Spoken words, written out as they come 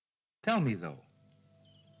Tell me, though,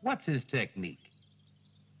 what's his technique?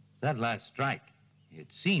 That last strike, it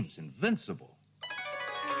seems invincible.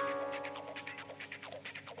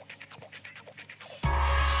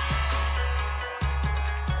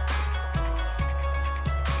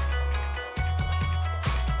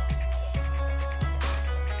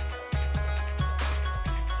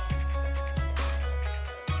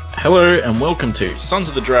 Hello and welcome to Sons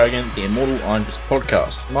of the Dragon, the Immortal Iron Fist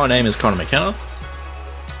podcast. My name is Connor McKenna.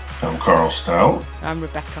 I'm Carl Stout. I'm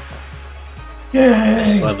Rebecca. Yay! I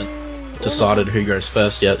still haven't decided who goes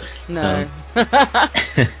first yet. No.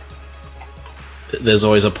 There's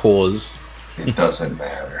always a pause. It doesn't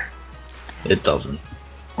matter. It doesn't.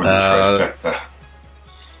 We're the trifecta.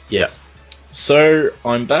 Yeah. So,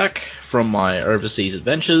 I'm back from my overseas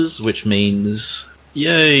adventures, which means,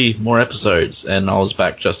 yay, more episodes. And I was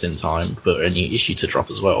back just in time for a new issue to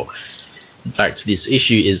drop as well. In fact, this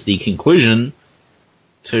issue is the conclusion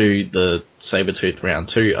to the Sabretooth Round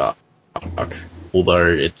 2 arc, although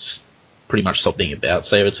it's pretty much stopped being about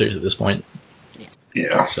Sabretooth at this point.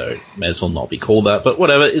 Yeah. So, may as well not be called that. But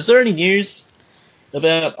whatever. Is there any news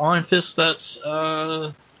about Iron Fist that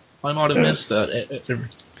I might have missed?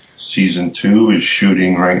 Season 2 is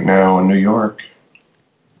shooting right now in New York.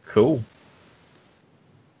 Cool.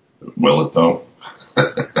 Will it though?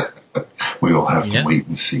 We will have to wait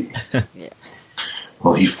and see. Yeah.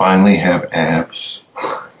 Will he finally have abs?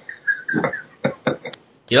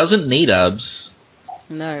 He doesn't need abs.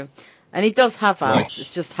 No. And he does have abs, Like-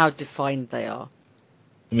 it's just how defined they are.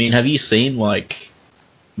 I mean, have you seen,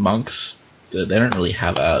 monks? They don't really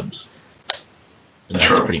have abs. And that's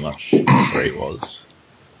True. pretty much where he was.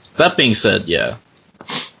 That being said, yeah,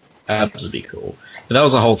 abs would be cool. But that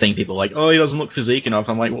was the whole thing. People were like, oh, he doesn't look physique enough.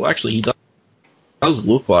 I'm like, well, actually, he does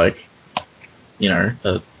look like, he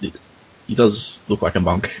does look like a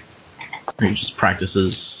monk who just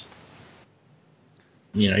practices.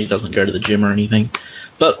 He doesn't go to the gym or anything.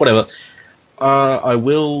 But whatever. I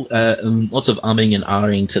will, lots of umming and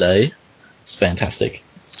ahhing today. It's fantastic.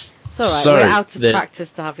 It's alright, So, we're out of practice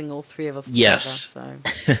to having all three of us Yes. together,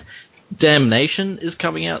 so. Damnation is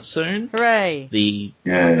coming out soon. Hooray! The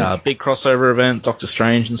Yay. big crossover event, Doctor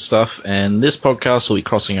Strange and stuff. And this podcast will be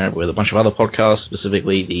crossing over with a bunch of other podcasts,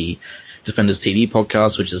 specifically the Defenders TV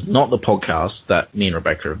podcast, which is not the podcast that me and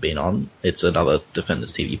Rebecca have been on. It's another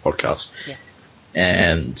Defenders TV podcast. Yeah.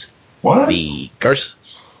 And What? the Ghost...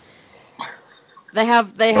 They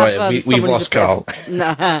have we've someone who's lost a bit- Carl.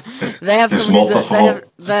 No, they have There's someone who's multiple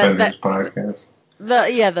they're- Defenders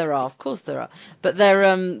podcasts. yeah, there are. Of course, there are. But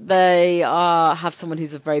they have someone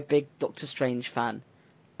who's a very big Doctor Strange fan,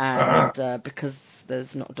 and because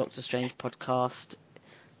there's not a Doctor Strange podcast,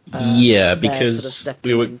 Yeah, they're because sort of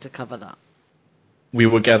stepping in to cover that. we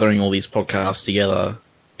were gathering all these podcasts together,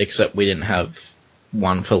 except we didn't have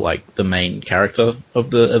one for the main character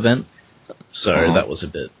of the event. So that was a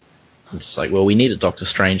bit. It's like, well, we need a Doctor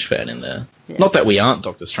Strange fan in there. Yeah. Not that we aren't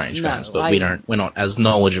Doctor Strange No, fans, but we're not as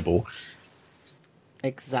knowledgeable.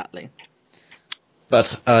 Exactly.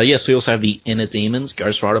 But yes, we also have the Inner Demons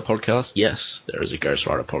Ghost Rider podcast. Yes, there is a Ghost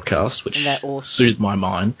Rider podcast, which And they're awesome. soothed my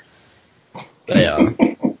mind. They are.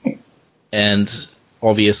 And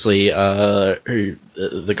obviously,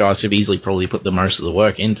 the guys who've easily probably put the most of the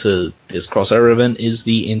work into this crossover event is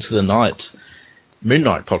the Into the Night Moon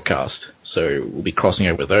Knight podcast. So we'll be crossing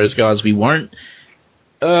over with those guys. We won't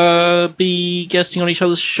be guesting on each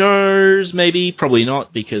other's shows, maybe, probably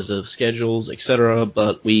not because of schedules, etc.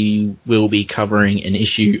 But we will be covering an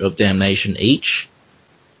issue of Damnation each.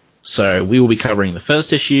 So we will be covering the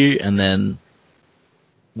first issue, and then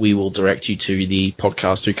we will direct you to the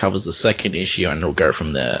podcast who covers the second issue, and it'll go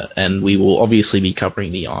from there. And we will obviously be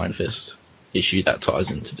covering the Iron Fist issue that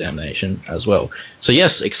ties into Damnation as well. So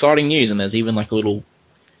yes, exciting news, and there's even a little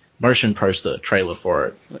motion poster trailer for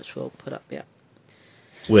it, Which we'll put up, yeah.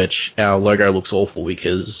 which our logo looks awful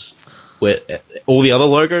because all the other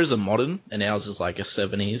logos are modern, and ours is a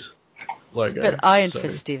 70s logo. It's a bit Iron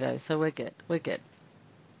Fisty though, so we're good. We're good.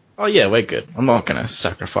 Oh yeah, we're good. I'm not going to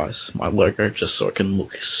sacrifice my logo just so it can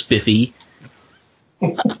look spiffy.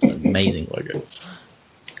 It's an amazing logo.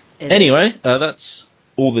 Anyway, that's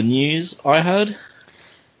all the news I had.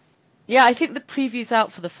 Yeah, I think the preview's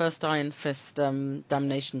out for the first Iron Fist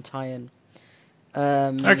Damnation tie-in.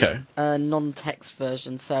 Okay. A non-text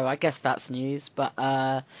version, so I guess that's news, but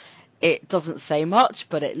it doesn't say much,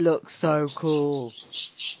 but it looks so cool.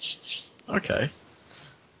 Okay.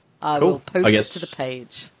 I Cool. will post I it guess- to the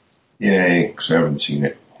page. Yay, because I haven't seen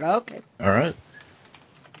it. Okay. All right.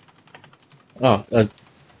 Oh,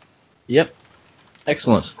 yep.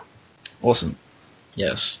 Excellent. Awesome.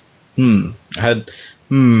 Yes. I had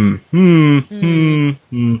Just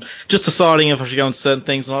deciding if I should go into certain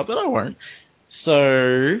things or not, but I won't.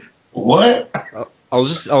 So What? I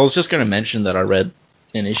was just going to mention that I read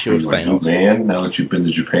an issue Are of you a new Thanos. man now that you've been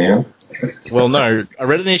to Japan? Well, no, I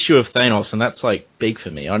read an issue of Thanos, and that's like big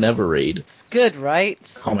for me. I never read It's good, right?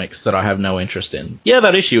 comics that I have no interest in. Yeah,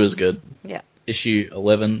 that issue is good. Yeah. Issue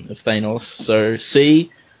 11 of Thanos. So,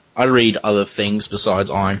 see, I read other things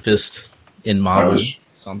besides Iron Fist in Marvel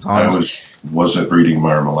sometimes. Wasn't reading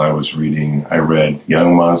Marvel. I read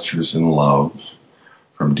Young Monsters in Love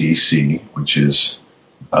from DC, which is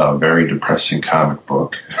a very depressing comic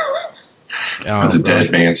book. But the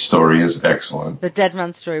Dead Man story is excellent. The Dead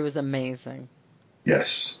Man story was amazing.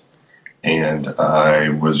 Yes. And I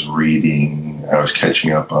was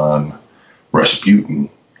catching up on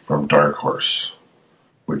Rasputin from Dark Horse,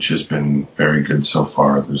 which has been very good so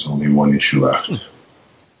far. There's only one issue left.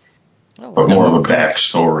 But more of a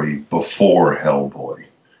backstory before Hellboy.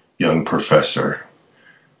 Young professor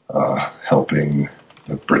helping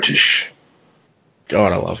the British.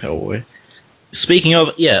 God, I love Hellboy. Speaking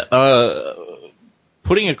of,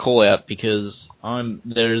 putting a call out because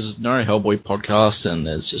there's no Hellboy podcast and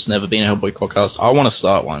there's just never been a Hellboy podcast. I want to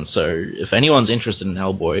start one, so if anyone's interested in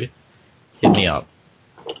Hellboy, hit me up.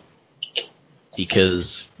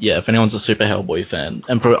 Because, if anyone's a super Hellboy fan,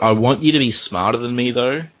 and I want you to be smarter than me,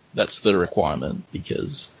 though. That's the requirement,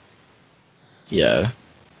 because,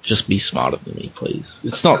 just be smarter than me, please.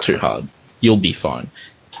 It's not too hard. You'll be fine.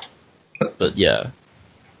 But,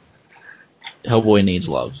 Hellboy needs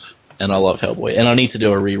love. And I love Hellboy. And I need to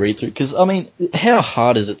do a reread through, because, I mean, how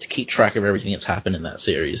hard is it to keep track of everything that's happened in that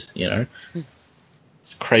series, you know?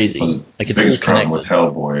 It's crazy. Well, like, the it's all biggest problem connected. with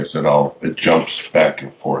Hellboy is it jumps back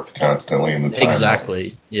and forth constantly in the timeline.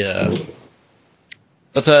 Exactly, yeah.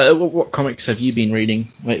 But what comics have you been reading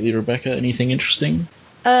lately, Rebecca? Anything interesting?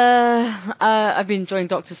 I've been enjoying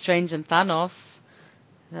Doctor Strange and Thanos.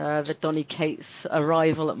 The Donny Cates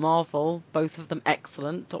arrival at Marvel, both of them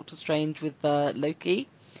excellent. Doctor Strange with Loki.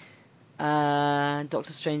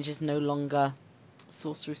 Doctor Strange is no longer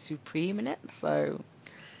Sorcerer Supreme in it, so...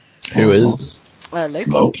 Who is?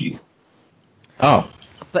 Loki. Oh.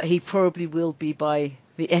 But he probably will be by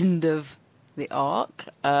the end of the arc.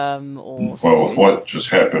 Well, with what just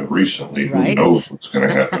happened recently, right. Who knows what's going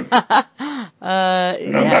to happen?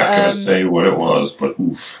 And I'm not going to say what it was, but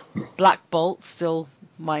oof. Black Bolt, still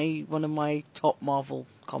one of my top Marvel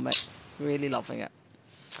comics. Really loving it.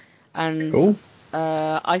 And cool.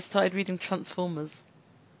 I started reading Transformers.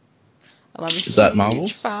 And I'm a Is that Marvel?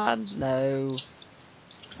 fan. No.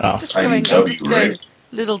 Oh. I'm just going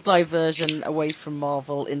little diversion away from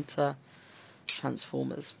Marvel into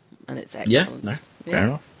Transformers, and it's excellent.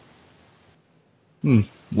 Fair enough.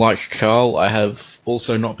 Like Carl, I have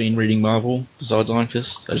also not been reading Marvel besides Iron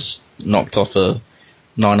Fist. I just knocked off a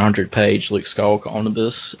 900-page Luke Skywalker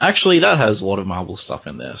omnibus. Actually, that has a lot of Marvel stuff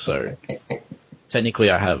in there, so technically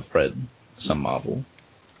I have read some Marvel.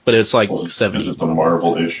 But it's like 70. Is it the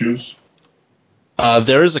Marvel issues?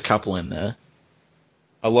 There is a couple in there.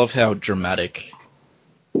 I love how dramatic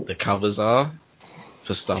the covers are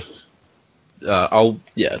for stuff. We'll talk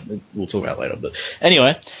about it later. But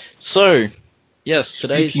anyway, so yes,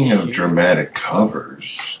 today's Speaking of dramatic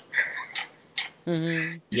covers,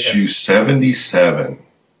 issue 77.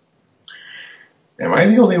 Am I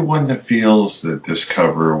the only one that feels that this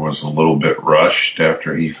cover was a little bit rushed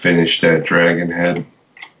after he finished that dragon head?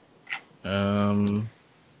 I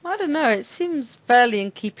don't know. It seems fairly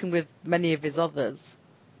in keeping with many of his others.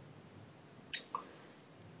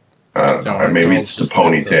 Maybe it's the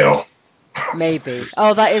ponytail. Maybe.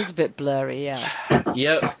 Oh, that is a bit blurry, yeah.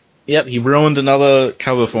 Yep, he ruined another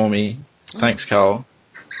cover for me. Thanks, Carl.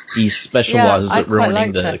 He specialises at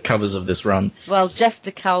ruining the covers of this run. Well, Jeff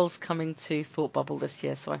DeCal's coming to Thought Bubble this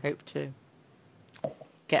year, so I hope to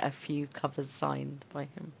get a few covers signed by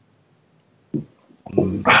him.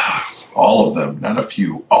 All of them, not a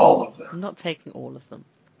few, all of them. I'm not taking all of them.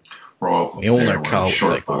 We all know Carl will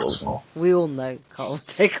take all of them. We all know Carl will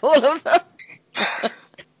take all of them.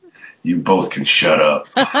 You both can shut up.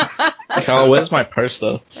 Carl, where's my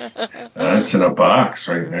poster? It's in a box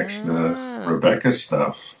right next to Rebecca's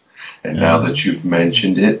stuff. And now that you've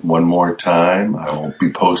mentioned it one more time, I will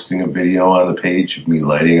be posting a video on the page of me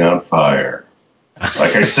lighting on fire.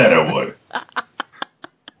 Like I said I would.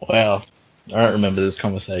 Wow. I don't remember this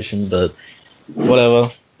conversation, but whatever.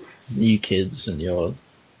 You kids and your...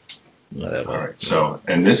 whatever. Alright, so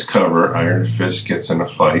in this cover, Iron Fist gets in a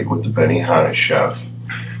fight with the Benihana chef.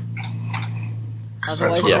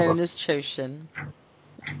 Otherwise known as Choshin.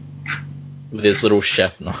 With his little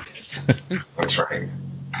chef knives. That's right.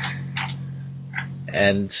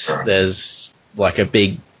 And there's like a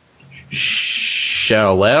big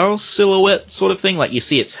Shao silhouette sort of thing. Like you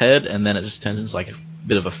see its head, and then it just turns into like a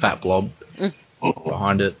bit of a fat blob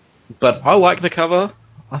behind it. But I like the cover.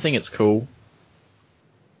 I think it's cool.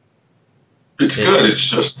 It's good. It's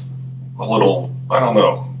just a little, I don't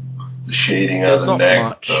know, the shading of the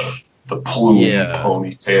neck, the plume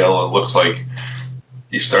ponytail. It looks like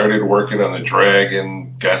he started working on the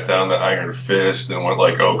dragon, got down to Iron Fist, and went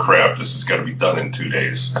like, oh crap, this has got to be done in 2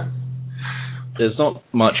 days. There's not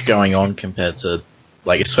much going on compared to,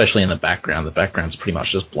 like, especially in the background. The background's pretty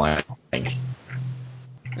much just blank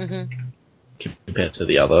compared to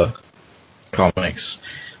the other comics.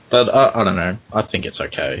 But I don't know. I think it's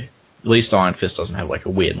okay. At least Iron Fist doesn't have like a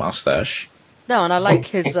weird mustache. No, and I like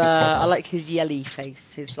his yelly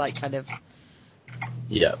face. His like kind of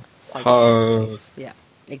yeah. Yeah,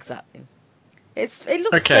 exactly. It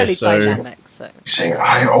looks fairly dynamic. So he's saying,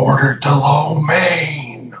 I ordered the lo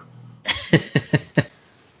mein.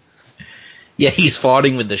 Yeah, he's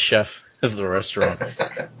fighting with the chef of the restaurant.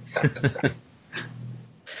 The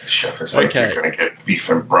chef is like, you're going to get beef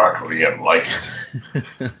and broccoli and like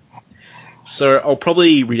it. So I'll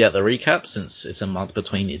probably read out the recap since it's a month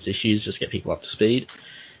between these issues, just get people up to speed.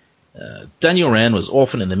 Daniel Rand was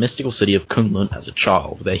orphaned in the mystical city of Kunlun as a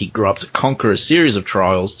child. There he grew up to conquer a series of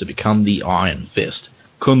trials to become the Iron Fist,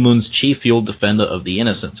 Kunlun's chief field defender of the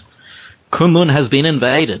innocent. Kunlun has been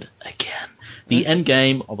invaded again. The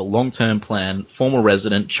endgame of a long-term plan, former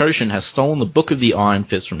resident Choshin has stolen the Book of the Iron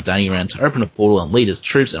Fist from Danny Rand to open a portal and lead his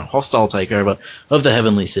troops in a hostile takeover of the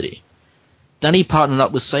Heavenly City. Danny partnered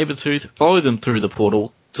up with Sabretooth, followed them through the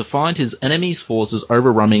portal to find his enemy's forces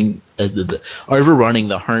overrunning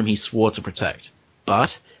the home he swore to protect.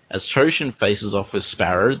 But, as Choshin faces off with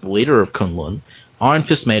Sparrow, the leader of Kunlun, Iron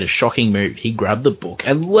Fist made a shocking move. He grabbed the book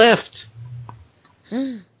and left!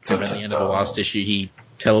 And at the end of the last issue, he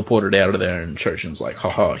teleported out of there, and Choshin's like,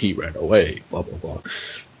 haha, he ran away, blah, blah, blah.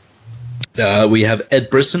 We have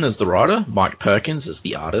Ed Brisson as the writer, Mike Perkins as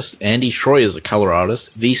the artist, Andy Schroy as the color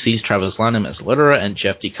artist, VC's Travis Lanham as letterer, and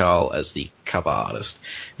Jeff DeCarl as the cover artist.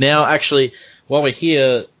 Now, actually, while we're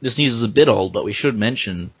here, this news is a bit old, but we should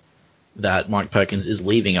mention that Mike Perkins is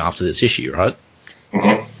leaving after this issue, right?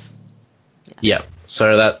 Yes. Yeah,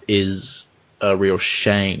 so that is a real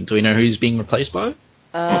shame. Do we know who he's being replaced by?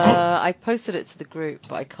 I posted it to the group,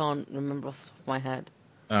 but I can't remember off the top of my head.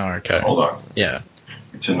 Oh, okay. Hold on. Yeah.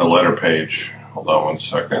 It's in the letter page. Hold on 1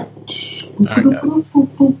 second. Okay.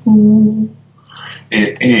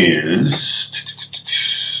 It is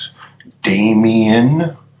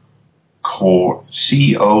Damien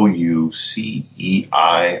Couceiro.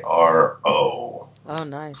 Oh,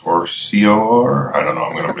 nice. Couceiro? I don't know.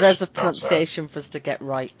 I'm going to There's a pronunciation for us to get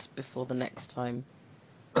right before the next time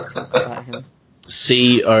we talk about him.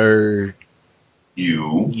 Couceiro.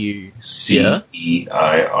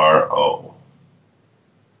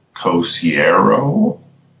 Couceiro?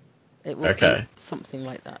 It will be something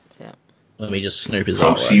like that, yeah. Let me just snoop his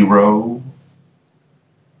artwork.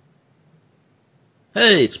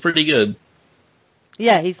 Hey, it's pretty good.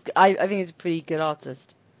 Yeah, I think he's a pretty good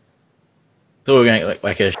artist. Thought we were going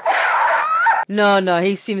like a... No,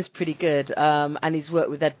 he seems pretty good. And he's worked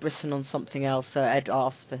with Ed Brisson on something else, so Ed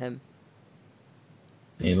asked for him.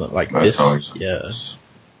 He looked like this? Yeah.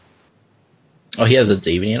 Oh, he has a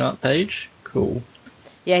DeviantArt page? Cool.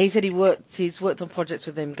 Yeah, he said he's worked on projects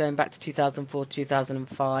with him going back to 2004,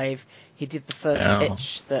 2005. He did the first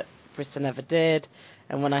pitch that Brisson ever did.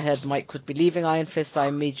 And when I heard Mike would be leaving Iron Fist, I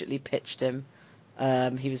immediately pitched him.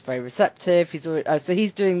 He was very receptive.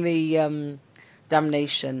 He's doing the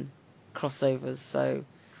Damnation crossovers, so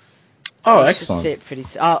excellent. See it pretty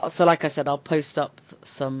soon. So like I said, I'll post up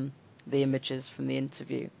the images from the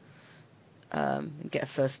interview and get a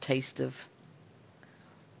first taste of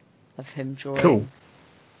him drawing. Cool.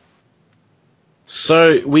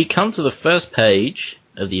 So we come to the first page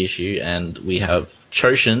of the issue, and we have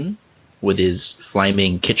Choshin with his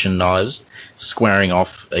flaming kitchen knives squaring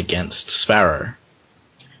off against Sparrow.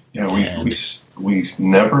 Yeah, we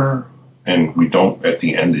never, and we don't at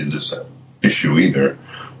the end of this issue either,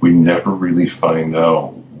 we never really find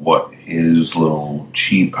out what his little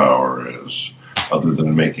chi power is, other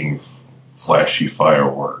than making flashy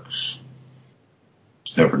fireworks.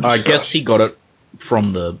 It's never discussed. I guess he got it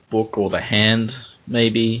from the book or the hand,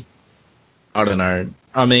 maybe. I don't know.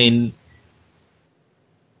 I mean,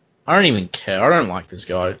 I don't even care. I don't like this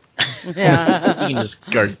guy. Yeah. He can just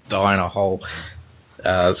go die in a hole.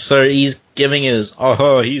 So he's giving his,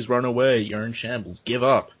 he's run away, you're in shambles, give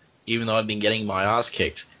up. Even though I've been getting my ass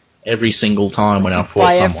kicked every single time when I fought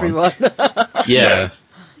by someone. Everyone. Yeah.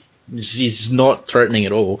 He's not threatening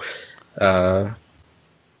at all.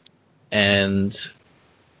 and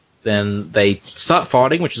then they start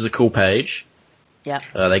fighting, which is a cool page. Yeah.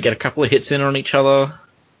 They get a couple of hits in on each other.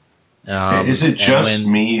 Is it just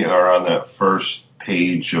me, or on that first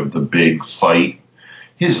page of the big fight,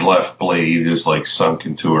 his left blade is like sunk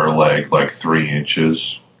into her leg like 3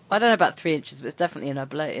 inches? I don't know about 3 inches, but it's definitely in her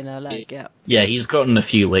leg, yeah. Yeah, he's gotten a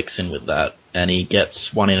few licks in with that, and he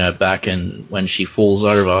gets one in her back, and when she falls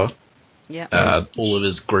over, all of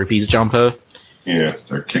his groupies jump her. Yeah,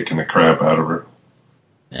 they're kicking the crap out of her.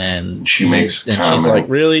 And she makes a comment. She's like,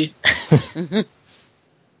 really?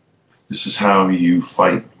 This is how you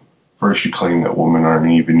fight. First you claim that women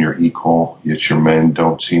aren't even your equal, yet your men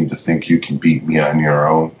don't seem to think you can beat me on your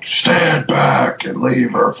own. Stand back and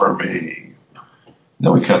leave her for me.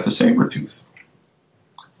 Then we cut the Sabretooth.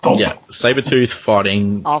 Thump. Yeah, Sabretooth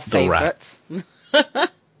fighting our the Rat.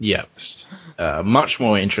 Yeah. Much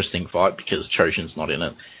more interesting fight because Choshin's not in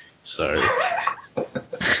it. So...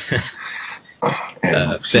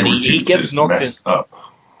 then he gets knocked in.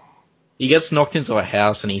 He gets knocked into a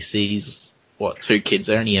house and he sees 2 kids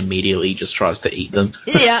there, and he immediately just tries to eat them.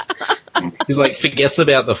 Yeah. He's like forgets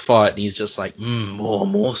about the fight, and he's just like, more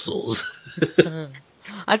morsels.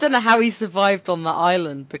 I don't know how he survived on the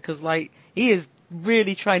island because he is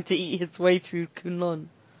really trying to eat his way through Kunlun.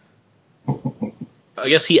 I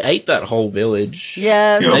guess he ate that whole village.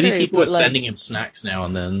 Yeah, maybe people are sending him snacks now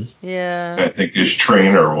and then. Yeah. I think his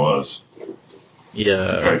trainer was. Yeah.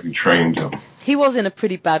 The guy who trained him. He was in a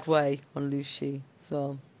pretty bad way on Lucy,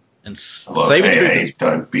 so. And Sabretooth I ain't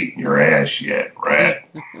done beating your ass yet, Rat.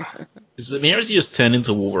 Is he just turned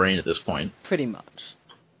into Wolverine at this point? Pretty much.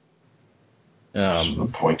 The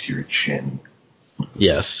point to your chin.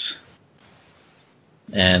 Yes.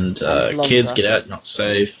 And kids get out, not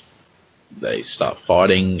safe. They start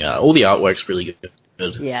fighting. All the artwork's really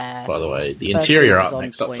good. Yeah. By the way, the interior art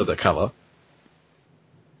makes up for the cover.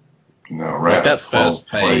 No, Rat like that first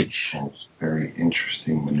page. Very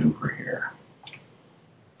interesting maneuver here.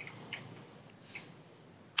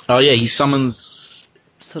 Oh yeah, he summons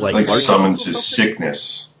summons his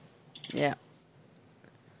sickness. Yeah.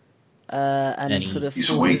 And sort of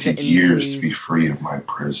he's waited years to be free of my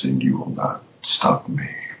prison. You will not stop me.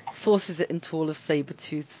 Forces it into all of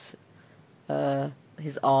Sabretooth's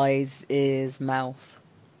his eyes, ears, mouth.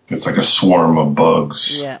 It's like a swarm of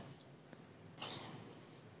bugs. Yeah.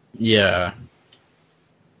 Yeah.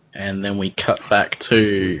 And then we cut back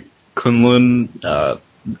to Kunlun,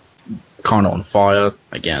 kind of on fire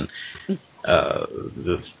again.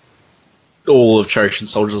 All of Choshin's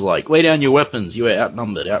soldiers are like, lay down your weapons, you are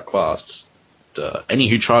outnumbered, outclassed. Any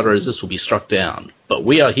who try to resist will be struck down, but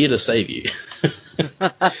we are here to save you.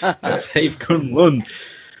 Save Kunlun.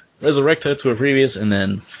 Resurrect her to a previous, and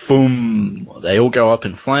then boom, they all go up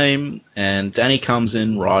in flame, and Danny comes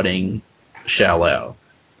in riding Xiao Lao,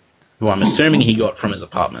 who I'm assuming he got from his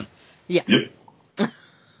apartment. Yeah. Yep.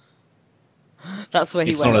 That's where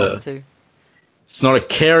he went up to. It's not a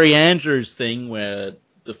Carrie Andrews thing where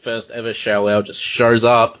the first ever Xiao Lao just shows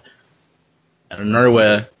up out of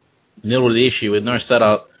nowhere, middle of the issue with no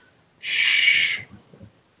setup. Shh.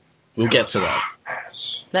 We'll get to that.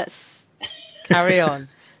 Let's carry on.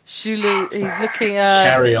 Shulu, he's looking.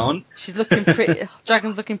 Carry on. She's looking pretty.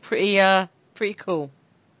 Dragon's looking pretty cool.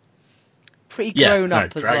 Pretty grown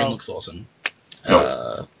up as well. Dragon looks awesome.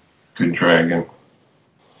 Good dragon.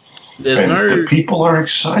 The people are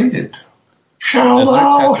excited. Xiao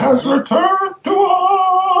Lao has returned to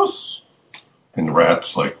us. And the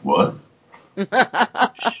Rat's like, what?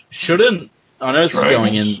 Shouldn't. I know this is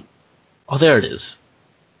going in. Oh, there it is.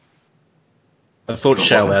 I thought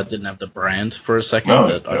Xiao Lao didn't have the brand for a second. No,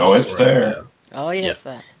 it's there. Oh, yeah, it's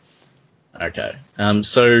there. Okay.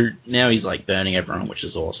 So now he's like burning everyone, which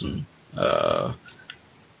is awesome.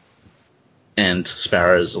 And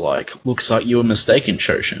Sparrow's like, looks like you were mistaken,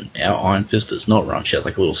 Choshin. Our Iron Fist does not run. She has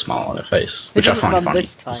like a little smile on her face, which I find funny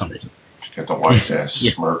for some reason. She's got the white ass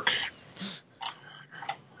smirk.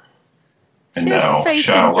 And now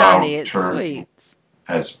Xiao Lao turned.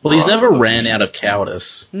 Well, he's never ran out of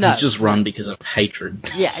cowardice. No. He's just run because of hatred.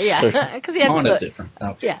 Yeah. Because he had kind of different.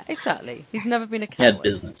 Yeah, exactly. He's never been a coward. He had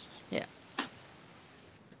business. Yeah.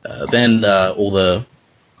 Then all the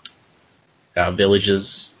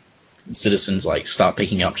villagers, citizens, like start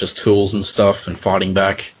picking up just tools and stuff and fighting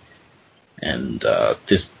back. And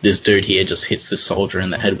this dude here just hits this soldier in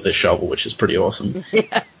the head with a shovel, which is pretty awesome.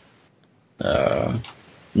 Yeah. All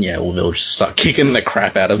the villagers start kicking the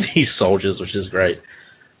crap out of these soldiers, which is great.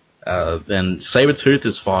 Then Sabretooth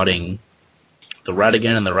is fighting the Rat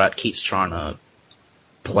again, and the Rat keeps trying to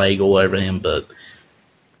plague all over him, but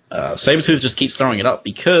Sabretooth just keeps throwing it up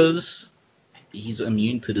because he's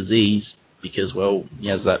immune to disease, because, well, he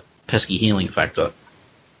has that pesky healing factor.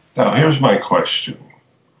 Now, here's my question.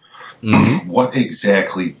 Mm-hmm. What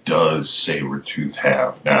exactly does Sabretooth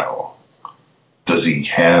have now? Does he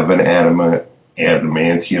have an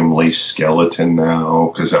adamantium lace skeleton now?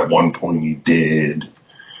 Because at one point he did.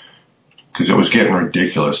 Because it was getting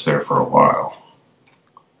ridiculous there for a while.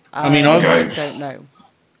 I mean, I don't know.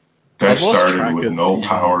 Guy started with no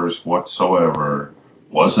powers whatsoever,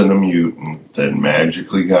 wasn't a mutant, then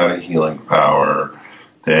magically got a healing power,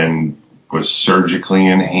 then was surgically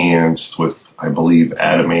enhanced with, I believe,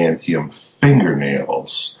 adamantium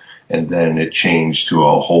fingernails, and then it changed to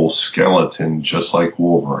a whole skeleton just like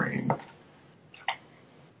Wolverine.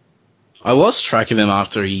 I lost track of him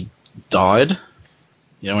after he died.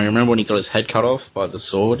 You know, I remember when he got his head cut off by the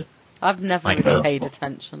sword. I've never really paid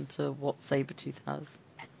attention to what Sabretooth has.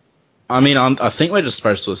 I mean, I think we're just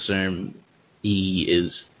supposed to assume he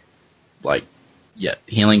is, like,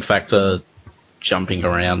 healing factor, jumping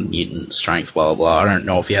around, mutant strength, blah, blah, blah. I don't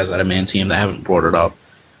know if he has adamantium. They haven't brought it up.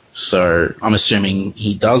 So I'm assuming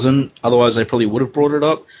he doesn't. Otherwise, they probably would have brought it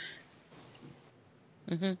up.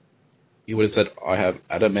 Mm-hmm. He would have said, I have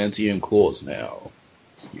adamantium claws now.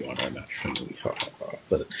 You are no match for me.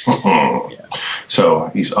 But, yeah. So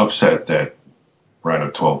he's upset that Rite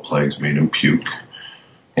of 12 Plagues made him puke.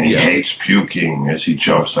 And he hates puking as he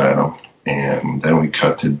jumps at him. And then we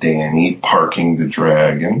cut to Danny parking the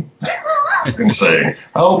dragon and saying,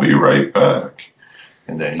 I'll be right back.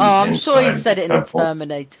 And then he's I'm inside sure he said it in a temple.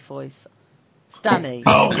 Terminator voice. Danny,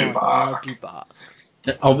 I'll be back. I'll be back.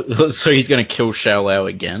 So he's going to kill Shao Lao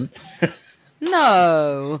again?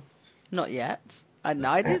 No, not yet. I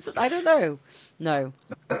don't know. No.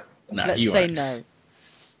 Let's say no.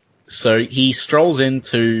 So he strolls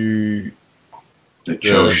into the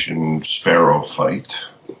Choshin Sparrow fight.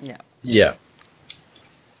 Yeah. Yeah.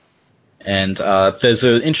 And there's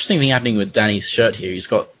an interesting thing happening with Danny's shirt here. He's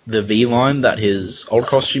got the V-line that his old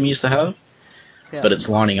costume used to have, but it's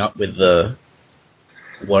lining up with the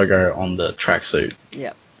logo on the tracksuit.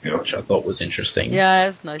 Yeah. Which I thought was interesting. Yeah,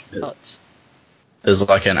 it's a nice touch. There's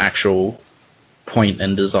like an actual point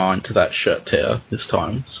and design to that shirt tear this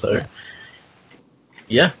time. So,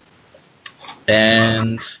 yeah.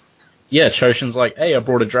 And, yeah, Choshin's like, hey, I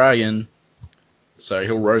brought a dragon, so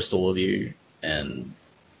he'll roast all of you. And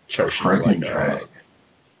Choshin's like,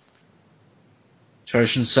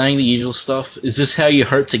 Choshin's saying the usual stuff. Is this how you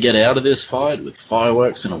hope to get out of this fight, with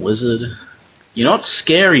fireworks and a wizard? You're not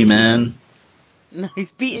scary, man. No,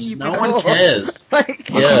 he's beaten you no before. No one cares.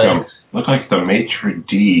 Look like the maitre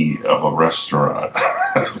d' of a restaurant.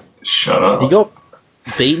 Shut up. He got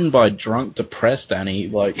beaten by drunk, depressed Danny.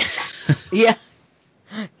 Like, yeah.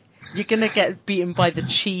 You're going to get beaten by the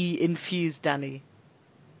chi-infused Danny.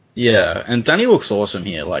 Yeah, and Danny looks awesome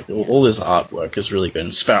here. Like, all this artwork is really good.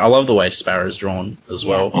 And I love the way Sparrow's drawn as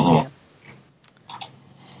well. Yeah.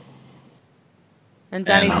 And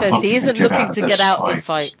Danny says he isn't looking to get out of the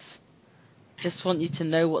fight. Just want you to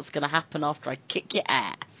know what's going to happen after I kick your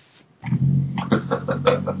ass.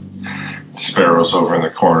 Sparrow's over in the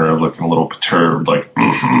corner looking a little perturbed, like,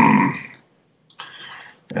 And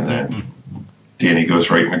then Danny goes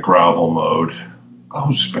right into grovel mode.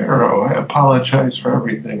 Oh, Sparrow, I apologize for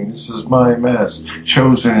everything. This is my mess.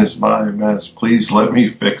 Chosen is my mess. Please let me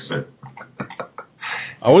fix it.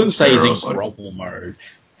 I wouldn't say he's in grovel mode.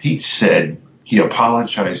 He said he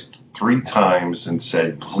apologized 3 times and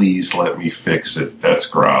said, please let me fix it. That's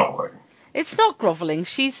groveling. It's not groveling.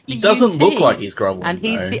 She's the He doesn't UT, look like he's groveling. And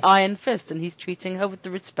he's the Iron Fist, and he's treating her with the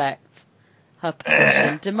respect her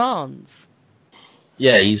position demands.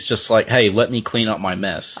 Yeah, he's just like, hey, let me clean up my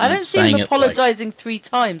mess. I don't see him apologizing 3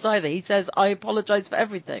 times either. He says, I apologize for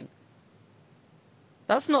everything.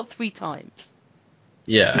 That's not 3 times.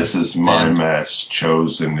 Yeah. This is my mess.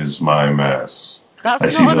 Chosen is my mess.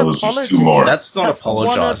 That's not an apology. That's not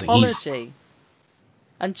apologizing. One apology.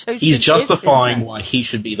 And Choshin he's justifying why he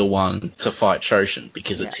should be the one to fight Choshin,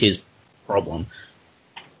 because it's his problem.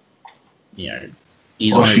 You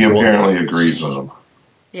know, she apparently agrees with him.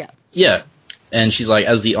 Yeah. Yeah. And she's like,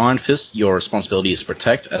 as the Iron Fist, your responsibility is to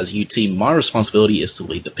protect. As UT, my responsibility is to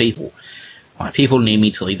lead the people. My people need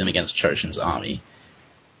me to lead them against Choshin's army.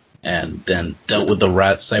 And then dealt with the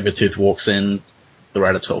rat. Sabretooth walks in. The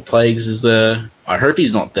Rite of 12 Plagues is there. I hope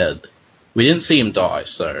he's not dead. We didn't see him die,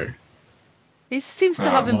 so... He seems to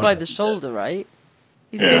have him by the shoulder, right?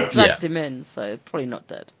 He's dragged him in, so probably not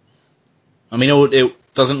dead. I mean, it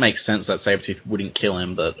doesn't make sense that Sabretooth wouldn't kill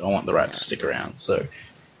him, but I want the rat to stick around, so...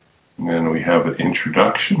 And then we have an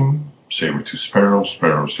introduction. Sabretooth, Sparrow,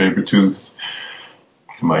 Sparrow, Sabretooth.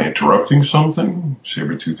 Am I interrupting something?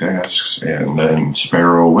 Sabretooth asks. And then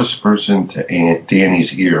Sparrow whispers into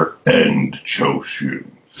Danny's ear, end Choshin.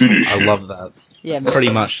 Finish I him. love that. Yeah, Pretty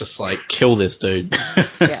much just like, kill this dude.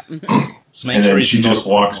 yeah. Just make And sure then he's she not just a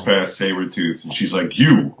walks problem. past Sabretooth, and she's like,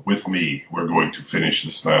 you, with me, we're going to finish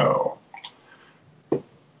this now.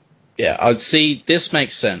 Yeah, I'd see, this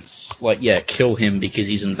makes sense. Like, yeah, kill him because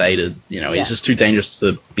he's invaded. You know, Yeah. he's just too dangerous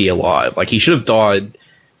to be alive. Like, he should have died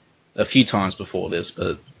a few times before this,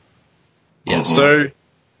 but... Yeah, so...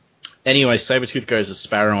 Anyway, Sabretooth goes to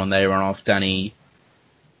Sparrow and they run off. Danny...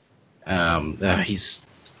 he's...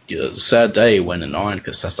 A sad day when an Iron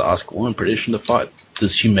Fist has to ask one petition to fight.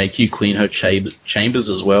 Does she make you clean her chambers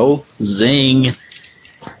as well? Zing!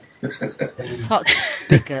 Such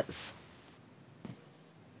bigots.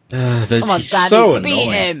 But Come on, he's Daddy, so beat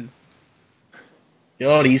annoying. him.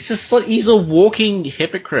 God, he's just like, he's a walking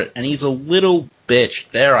hypocrite, and he's a little bitch.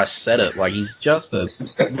 There, I said it. Like, he's just a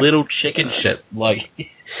little chicken shit. Like,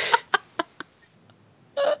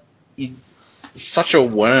 he's such a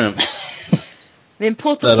worm. The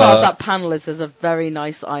important part of that panel is there's a very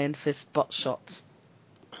nice Iron Fist butt shot.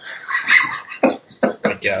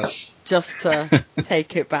 I guess. Just to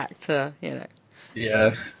take it back to, you know.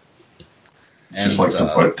 Yeah. Just like the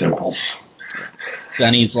butt dimples.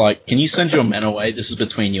 Danny's like, can you send your men away? This is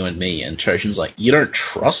between you and me. And Choshin's like, you don't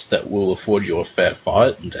trust that we'll afford you a fair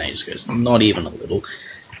fight? And Danny just goes, not even a little.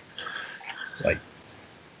 It's like...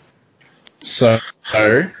 So,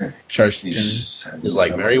 Choshin is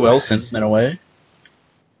like, very well, sends his men away.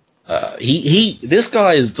 This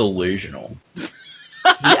guy is delusional. He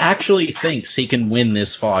actually thinks he can win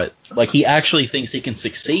this fight. Like, he actually thinks he can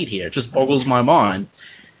succeed here. It just boggles my mind.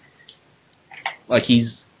 Like,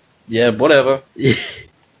 he's... Yeah, whatever.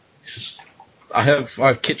 I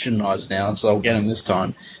have kitchen knives now, so I'll get him this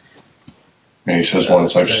time. And he says,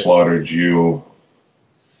 once I've slaughtered you,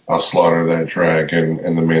 I'll slaughter that dragon,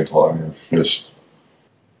 and the mantle Iron Fist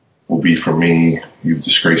will be for me. You've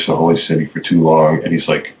disgraced the holy city for too long. And he's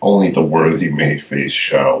like, only the worthy may face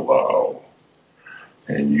Shao Lao.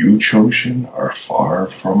 And you, Choshin, are far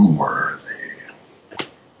from worthy.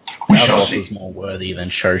 We shall see. Is more worthy than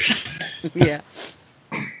Choshin. Yeah.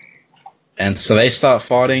 And so they start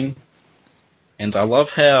fighting, and I love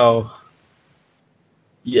how,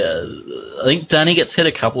 yeah, I think Danny gets hit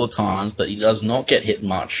a couple of times, but he does not get hit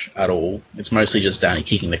much at all. It's mostly just Danny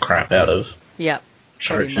kicking the crap out of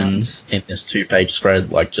Choshin in this 2-page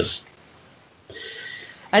spread, like just...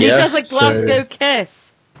 And he does a Glasgow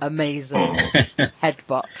kiss. Amazing.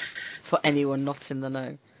 Headbutt, for anyone not in the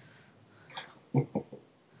know. What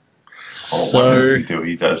does he do?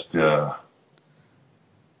 He does the...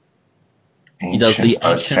 He does the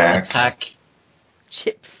ancient attack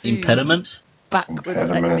chip impediment. Backward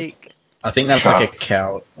technique. I think that's like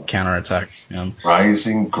a counter attack.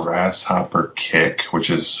 Rising grasshopper kick,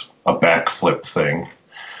 which is a backflip thing.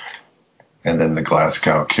 And then the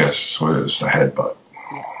Glasgow kiss was a headbutt.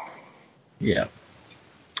 Yeah.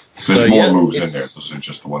 So there's more moves in there. Those are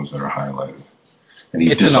just the ones that are highlighted. And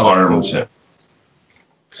he disarms it.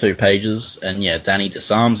 2 pages. And yeah, Danny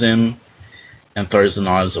disarms him and throws the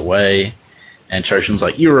knives away. And Choshin's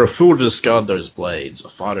like, you're a fool to discard those blades. A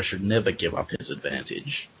fighter should never give up his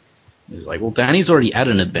advantage. And he's like, well, Danny's already at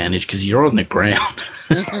an advantage because you're on the ground.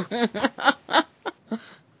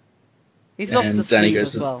 He's off to sleep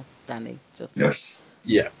as well, Danny. Yes.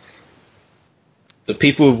 Yeah. The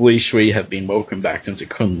people of Li Shui have been welcomed back into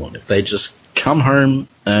Kunlun if they just come home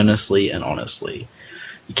earnestly and honestly.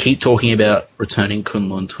 You keep talking about returning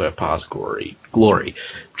Kunlun to her past glory,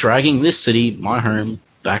 dragging this city, my home,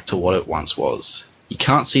 back to what it once was. You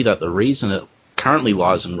can't see that the reason it currently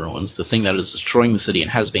lies in ruins, the thing that is destroying the city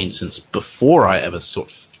and has been since before I ever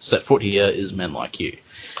set foot here, is men like you.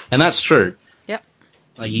 And that's true. Yep.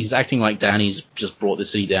 Like, he's acting like Danny's just brought the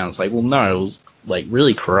city down. It's like, well, no, it was, like,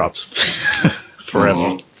 really corrupt.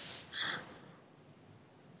 Forever.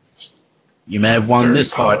 You may have won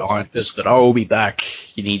this fight, Iron Fist, but I will be back.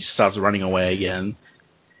 And he starts running away again.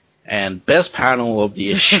 And best panel of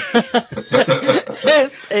the issue.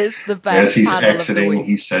 This is the best. As he's panel exiting, of the week.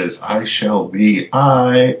 he says, "I shall be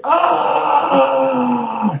Chomp."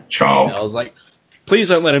 I was like, please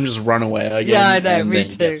don't let him just run away again. Yeah, I know, and me then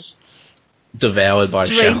too. Gets devoured by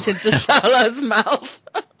Straight into Shallo's mouth.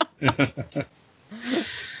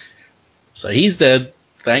 So he's dead.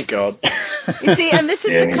 Thank God. You see, and this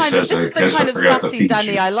is the kind of sassy feed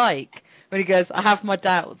Danny you. I like. When he goes, I have my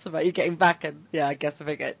doubts about you getting back, and yeah, I guess I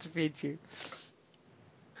forget to feed you.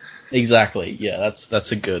 Exactly. Yeah,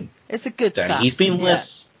 that's a good. It's a good Danny. sass.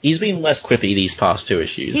 He's been less quippy these past 2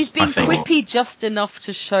 issues. He's been quippy just enough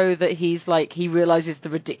to show that he's like, he realizes the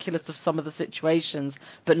ridiculous of some of the situations,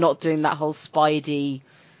 but not doing that whole Spidey,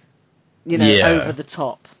 over the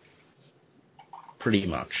top. Pretty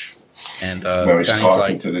much. And Now he's Danny's talking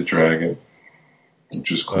like, to the dragon,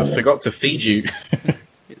 which is cool. I forgot to feed you.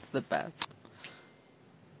 It's the best.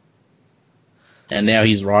 And now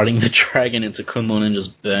he's riding the dragon into Kunlun and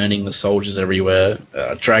just burning the soldiers everywhere.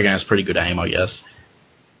 Dragon has pretty good aim, I guess.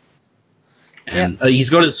 And he's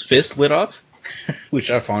got his fist lit up,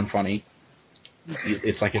 which I find funny.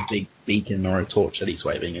 It's like a big beacon or a torch that he's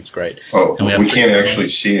waving. It's great. Oh, we can't actually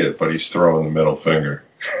see it, but he's throwing the middle finger.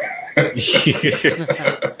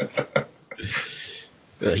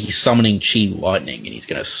 He's summoning chi lightning and he's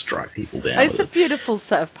going to strike people down. It's a beautiful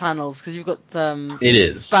set of panels because you've got it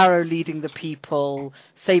is. Sparrow leading the people,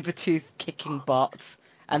 Sabretooth kicking butt,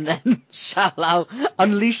 and then Shou-Lao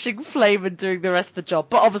unleashing flame and doing the rest of the job,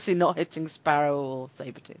 but obviously not hitting Sparrow or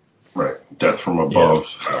Sabretooth. Right, death from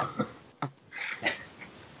above. Yeah.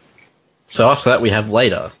 So after that we have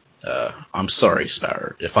later. I'm sorry,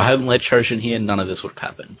 Sparrow. If I hadn't let Choshin here, none of this would have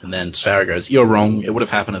happened. And then Sparrow goes, you're wrong. It would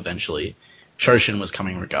have happened eventually. Choshin was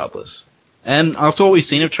coming regardless. And after what we've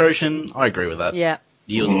seen of Choshin, I agree with that. Yeah.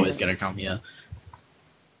 He was always going to come here.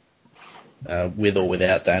 With or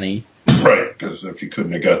without Danny. Right, because if you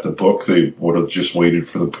couldn't have got the book, they would have just waited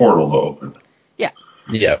for the portal to open. Yeah.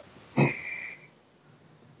 Yeah.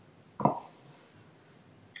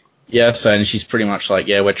 Yeah, so and she's pretty much like,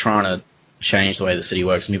 yeah, we're trying to change the way the city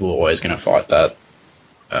works, and people are always going to fight that.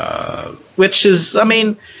 Which is, I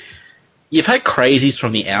mean, you've had crazies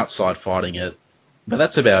from the outside fighting it, but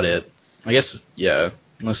that's about it. I guess, yeah,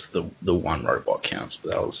 unless the one robot counts,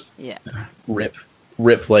 but that was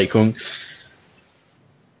rip Lei Kung.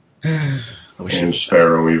 And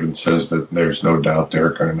Sparrow even says that there's no doubt they're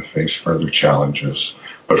going to face further challenges,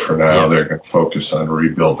 but for now they're going to focus on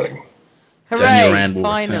rebuilding. Hooray!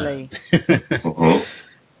 Finally.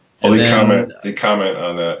 Well, they comment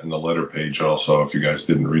on that in the letter page also. If you guys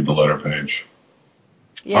didn't read the letter page,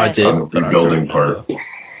 Yeah. I did. On the rebuilding part.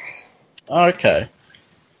 Oh, okay.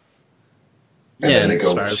 And then they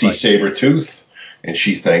go see Sabretooth, and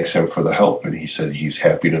she thanks him for the help, and he said he's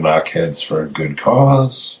happy to knock heads for a good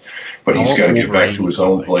cause, but he's got to get back to his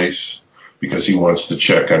own place because he wants to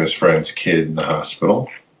check on his friend's kid in the hospital.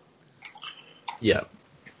 Yeah.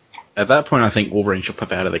 At that point, I think Wolverine should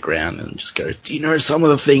pop out of the ground and just go, do you know some of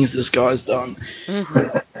the things this guy's done?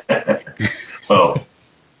 Oh.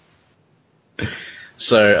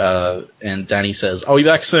 So, and Danny says, I'll be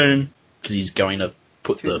back soon, because he's going to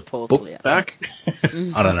put the portal, book back.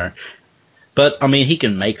 I don't know. But, I mean, he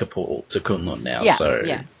can make a portal to Kunlun now,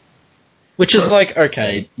 Which is like,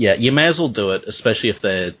 okay, yeah, you may as well do it, especially if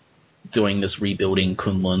they're doing this rebuilding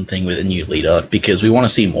Kunlun thing with a new leader, because we want to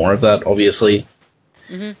see more of that, obviously.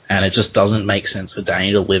 And it just doesn't make sense for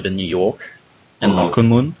Danny to live in New York and not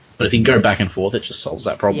Kunlun. But if he can go back and forth, it just solves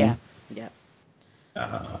that problem. Yeah.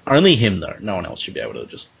 Only him, though. No one else should be able to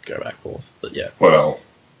just go back and forth. But yeah. Well,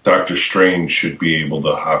 Doctor Strange should be able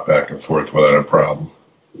to hop back and forth without a problem.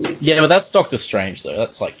 Yeah, but that's Doctor Strange, though.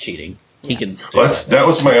 That's like cheating. He can do that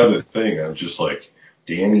was my other thing. I'm just like,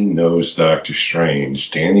 Danny knows Doctor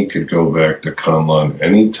Strange. Danny could go back to Kunlun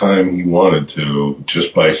anytime he wanted to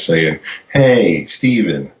just by saying, hey,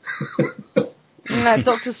 Steven. No,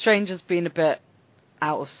 Doctor Strange has been a bit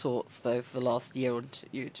out of sorts, though, for the last year or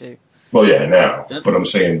two. Well, yeah, now. But I'm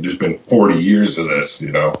saying there's been 40 years of this,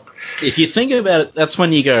 you know. If you think about it, that's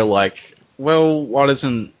when you go like, well, why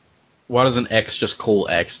doesn't X just call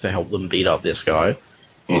X to help them beat up this guy?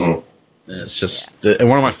 Mm-hmm. And it's just and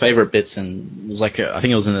one of my favorite bits, and it was like I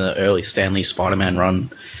think it was in the early Stan Lee Spider-Man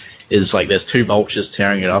run, is like there's two vultures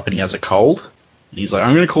tearing it up, and he has a cold, and he's like,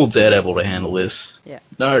 I'm going to call Daredevil to handle this. Yeah.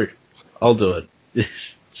 No, I'll do it,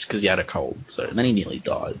 just because he had a cold. So and then he nearly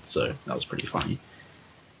died. So that was pretty funny.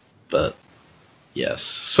 But yes,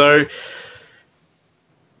 so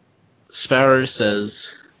Sparrow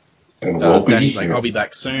says, Danny's like, I'll be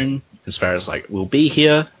back soon. And Sparrow's like, we'll be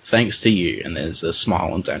here thanks to you. And there's a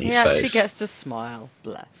smile on Danny's face. Yeah, she gets to smile.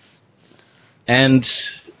 Bless. And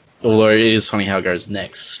although it is funny how it goes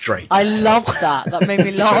next straight to hell. Love that. That made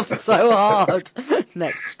me laugh so hard.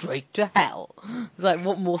 Next straight to hell. It's like,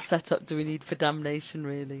 what more setup do we need for Damnation,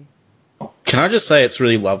 really? Can I just say it's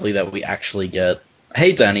really lovely that we actually get,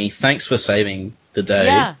 hey, Danny, thanks for saving the day.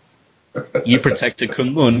 Yeah. You protected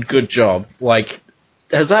Kunlun. Good job. Like,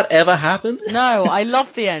 has that ever happened? No, I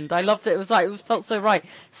loved the end. I loved it. It was like, it felt so right.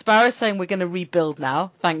 Sparrow saying we're going to rebuild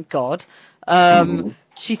now. Thank God.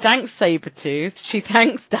 She thanks Sabretooth. She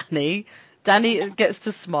thanks Danny. Danny gets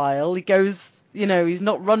to smile. He goes, you know, he's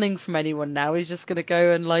not running from anyone now. He's just going to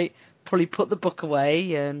go and, like, probably put the book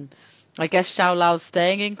away. And I guess Shou-Lao's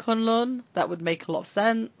staying in Kunlun. That would make a lot of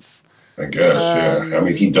sense. I guess, yeah. I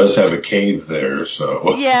mean, he does have a cave there, so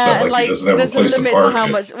it's not like he doesn't have a place to park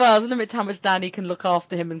it. There's a limit to how much Danny can look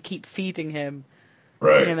after him and keep feeding him,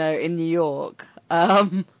 right? In New York.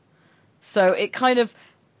 So it kind of,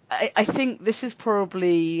 I think this is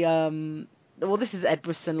probably, this is Ed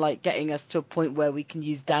Brisson getting us to a point where we can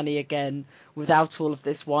use Danny again without all of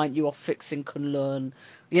this. Why aren't you off fixing Kunlun?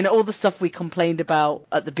 All the stuff we complained about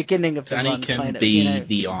at the beginning of the Danny run. Danny can be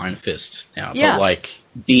the Iron Fist now, yeah. but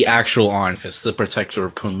the actual Iron Fist, the protector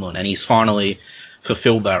of Kunlun, and he's finally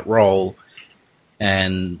fulfilled that role.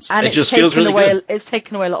 And it just feels really good. It's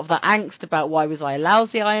taken away a lot of that angst about why was I a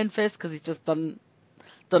lousy Iron Fist, because he's just done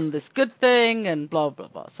this good thing and blah blah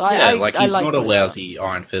blah. So he's not a lousy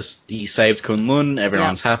Iron Fist. He saved Kunlun.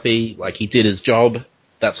 Everyone's happy. He did his job.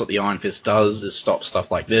 That's what the Iron Fist does: is stop stuff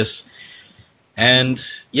like this. And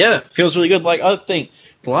it feels really good. I think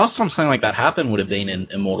the last time something like that happened would have been in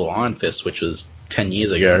Immortal Iron Fist, which was 10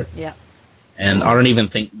 years ago. Yeah. And I don't even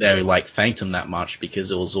think they thanked him that much because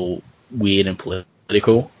it was all weird and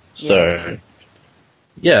political. So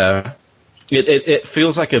it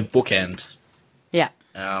feels like a bookend. Yeah.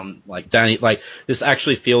 Danny, this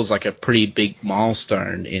actually feels like a pretty big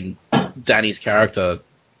milestone in Danny's character,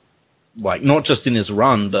 not just in his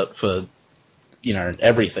run, but for,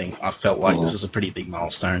 everything. I felt like this is a pretty big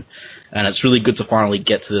milestone, and it's really good to finally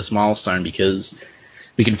get to this milestone because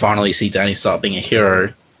we can finally see Danny start being a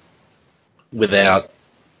hero without,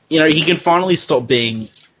 he can finally stop being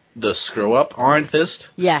the screw-up Iron Fist.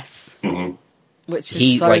 Yes. Mm-hmm. Which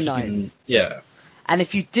is so nice. Yeah. And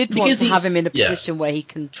if you did want to have him in a position where he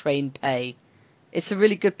can train Pei, it's a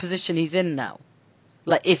really good position he's in now.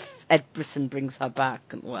 If Ed Brisson brings her back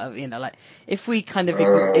and whatever, if we kind of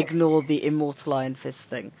ignore the Immortal Iron Fist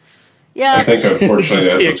thing. Yeah. I think, unfortunately,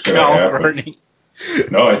 that's what's going to happen.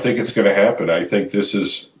 No, I think it's going to happen. I think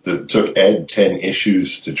it took Ed 10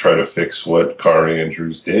 issues to try to fix what Kara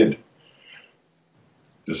Andrews did.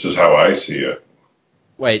 This is how I see it.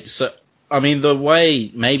 Wait, so... the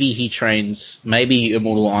way maybe he trains, maybe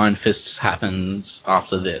Immortal Iron Fists happens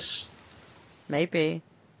after this. Maybe.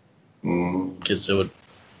 Because it would...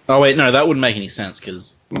 Oh, wait, no, that wouldn't make any sense,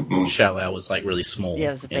 because Shao-Lao was, really small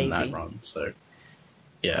in that run, so...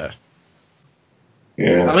 Yeah.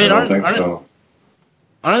 Yeah, I don't think so.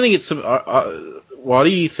 I don't think it's... why do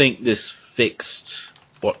you think this fixed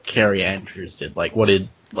what Carrie Andrews did? What did...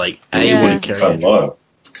 what did Carrie Andrews do?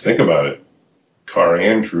 Think about it. Kara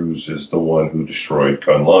Andrews is the one who destroyed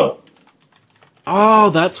Kunlun. Oh,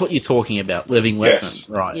 that's what you're talking about. Living Weapon. Yes.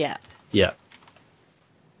 Right. Yeah. Yeah.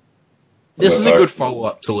 This is a good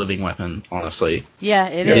follow-up to Living Weapon, honestly. Yeah,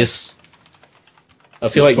 it is. I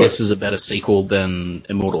feel like this is a better sequel than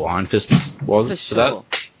Immortal Iron Fists was to that.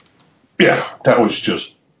 Yeah, that was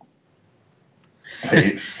just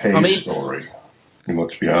Pei's story.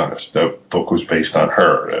 Let's be honest. That book was based on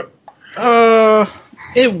her.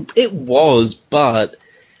 It was, but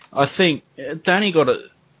I think Danny got it.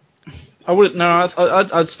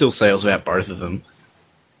 I'd still say it was about both of them.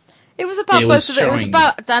 It was about both of them. It was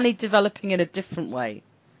about Danny developing in a different way.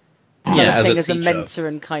 Developing as a mentor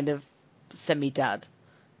and kind of semi-dad.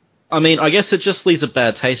 I guess it just leaves a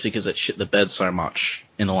bad taste because it shit the bed so much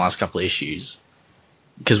in the last couple of issues.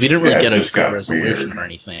 Because we didn't really get a good resolution or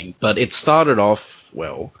anything. But it started off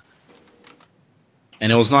well.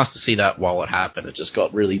 And it was nice to see that while it happened. It just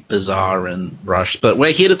got really bizarre and rushed. But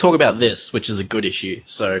we're here to talk about this, which is a good issue.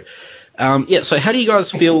 So, so how do you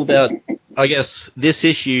guys feel about, I guess, this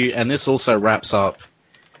issue? And this also wraps up,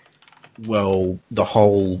 the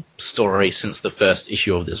whole story since the first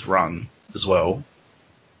issue of this run as well.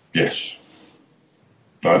 Yes.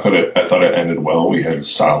 I thought it ended well. We had a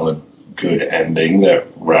solid, good ending that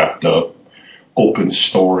wrapped up open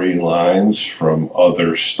storylines from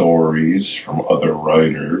other stories from other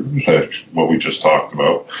writers. That's what we just talked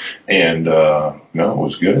about. And it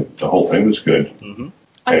was good. The whole thing was good. Mm-hmm.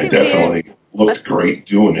 And it definitely looked great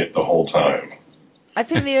doing it the whole time. I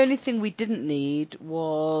think the only thing we didn't need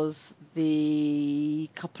was the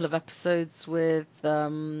couple of episodes with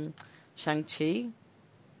Shang-Chi.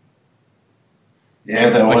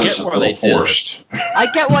 Yeah, that was a little forced. I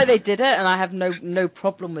get why they did it, and I have no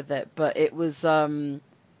problem with it, but it was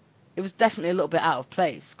definitely a little bit out of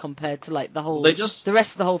place compared to the whole. The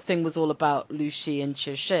rest of the whole thing was all about Lu Shi and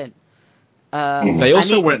Cixin. They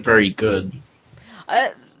also weren't very good.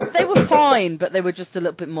 They were fine, but they were just a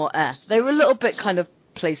little bit more They were a little bit kind of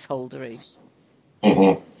placeholdery.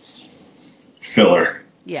 Mm-hmm. Filler.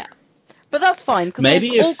 Yeah. But that's fine,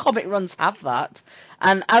 because all comic runs have that.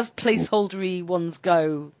 And as placeholdery ones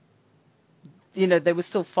go, they were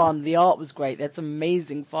still fun. The art was great. They had some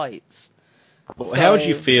amazing fights. Well, how would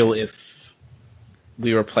you feel if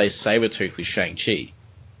we replace Sabretooth with Shang-Chi.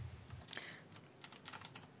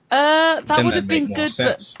 That Then would that'd have been make more good,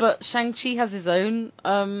 sense. but Shang-Chi has his own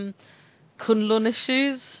Kunlun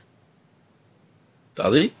issues.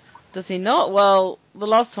 Does he? Does he not? Well, the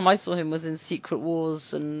last time I saw him was in Secret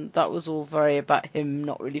Wars, and that was all very about him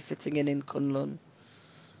not really fitting in Kunlun.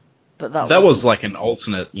 But that was like an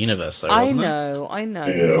alternate universe, though, wasn't it? I know.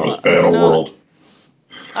 Yeah, it was Battle World.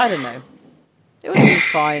 I don't know. It would have been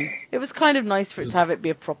fine. It was kind of nice for it to have it be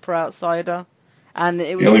a proper outsider, and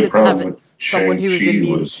it was good to have it someone who was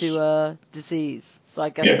immune to disease. So I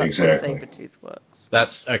guess that's exactly. why Sabretooth works.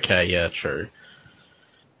 That's okay. Yeah, true.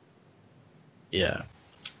 Yeah.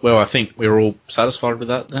 Well, I think we're all satisfied with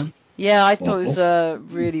that then. Yeah, I thought it was a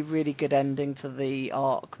really, really good ending to the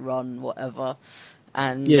arc run, whatever.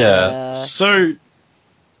 And so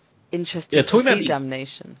interested to see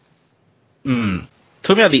Damnation. Talking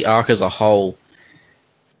about the arc as a whole,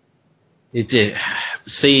 it did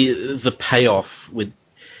see the payoff with,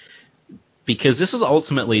 because this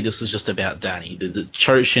was just about Danny. The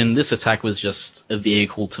Choshin, this attack was just a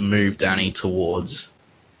vehicle to move Danny towards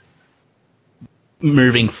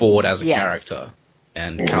moving forward as a character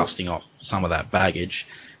and casting off some of that baggage.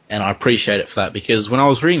 And I appreciate it for that, because when I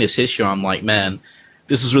was reading this issue, I'm like, man,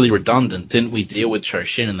 this is really redundant. Didn't we deal with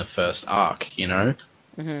Choshin in the first arc, you know?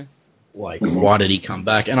 Mm-hmm. Like, why did he come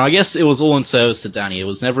back? And I guess it was all in service to Danny. It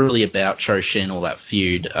was never really about Choshin or that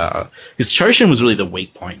feud. Because Choshin was really the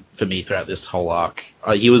weak point for me throughout this whole arc.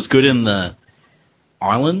 He was good in the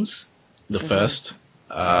islands, the first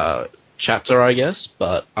chapter, I guess.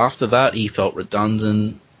 But after that, he felt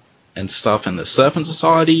redundant and stuff. And the Serpent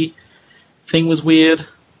Society thing was weird.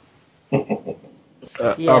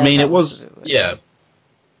 I mean, it was,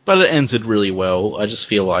 but it ended really well. I just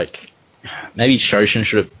feel like maybe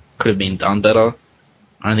Choshin could have been done better.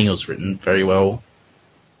 I don't think it was written very well.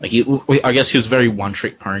 Like, I guess he was very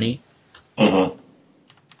one-trick pony. Mm-hmm.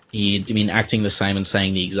 He'd been acting the same and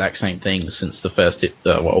saying the exact same thing since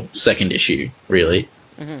the second issue, really.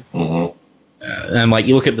 Mm-hmm. Mm-hmm. And like,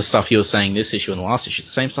 you look at the stuff he was saying this issue and the last issue, it's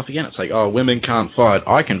the same stuff again. It's like, oh, women can't fight.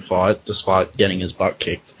 I can fight, despite getting his butt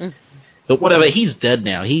kicked. Mm. But whatever, he's dead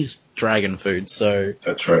now. He's dragon food, so...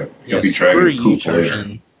 That's right. He'll be dragon poop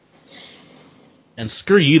later. And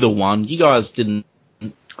screw you, the One. You guys didn't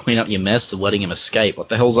clean up your mess of letting him escape. What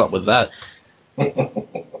the hell's up with that?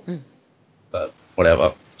 But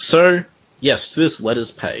whatever. So, yes, to this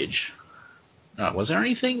letters page. Was there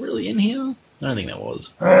anything really in here? I don't think there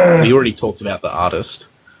was. We already talked about the artist.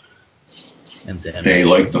 And then they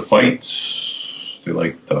like the fights. They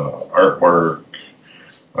like the artwork.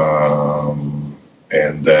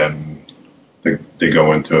 And then they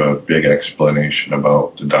go into a big explanation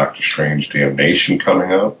about the Doctor Strange Damnation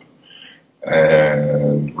coming up.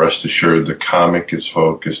 And rest assured, the comic is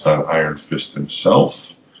focused on Iron Fist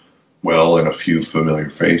himself. Well, and a few familiar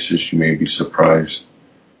faces you may be surprised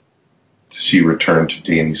to see return to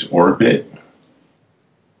Danny's orbit.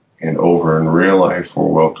 And over in real life, we're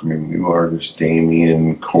welcoming new artist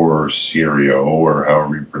Damian Corserio, or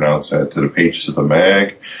however you pronounce that, to the pages of the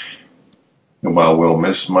mag. And while we'll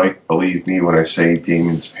miss Mike, believe me when I say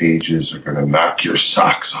Damian's pages are going to knock your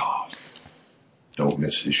socks off. Don't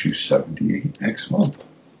miss issue 78 next month.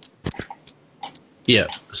 Yeah,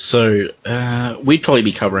 so we'd probably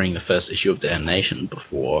be covering the first issue of Damnation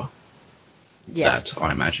before that,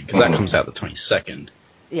 I imagine, because that comes out the 22nd.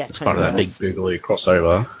 Yeah, it's part of that big Boogaloo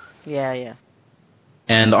crossover. Yeah.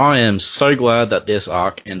 And I am so glad that this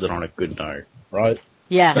arc ended on a good note, right?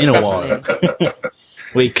 Yeah. It's been a while.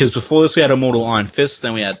 Because before this we had Immortal Iron Fist,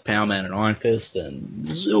 then we had Power Man and Iron Fist, and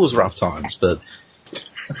it was rough times, but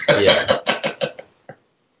yeah.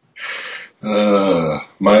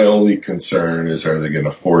 My only concern is, are they going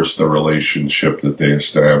to force the relationship that they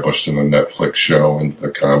established in the Netflix show into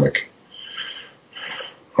the comic?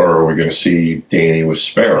 Or are we going to see Danny with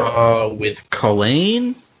Sparrow? With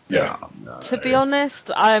Colleen? Yeah. Oh, no. To be honest,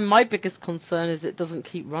 my biggest concern is it doesn't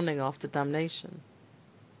keep running after Damnation.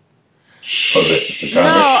 I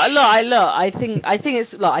think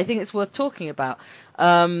it's worth talking about.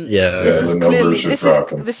 The numbers are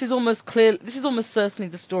dropping. This is almost certainly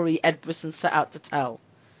the story Ed Brisson set out to tell,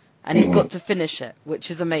 and he's got to finish it,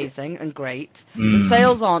 which is amazing and great. The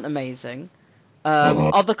sales aren't amazing.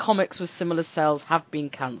 Other comics with similar sales have been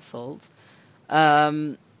cancelled.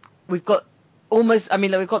 We've got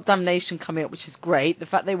Damnation coming up, which is great. The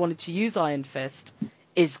fact they wanted to use Iron Fist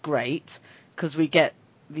is great, because we get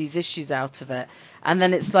these issues out of it. And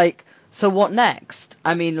then it's like, so what next?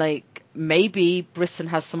 I mean, like, maybe Brisson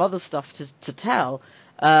has some other stuff to tell.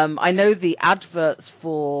 I know the adverts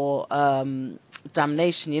for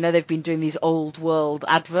Damnation, they've been doing these old world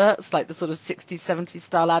adverts, like the sort of 60s, 70s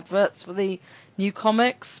style adverts for the new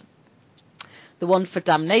comics. The one for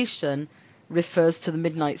Damnation refers to the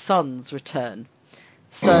Midnight Sun's return.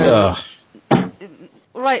 So,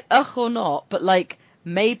 right, or not, but like,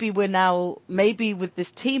 maybe with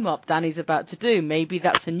this team up Danny's about to do, maybe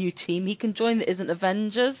that's a new team he can join that isn't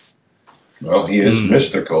Avengers. Well, he is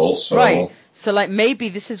mystical, so... Right, so like maybe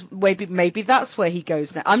that's where he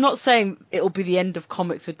goes now. I'm not saying it'll be the end of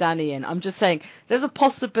comics with Danny in. I'm just saying there's a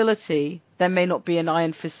possibility there may not be an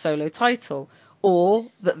Iron Fist solo title, or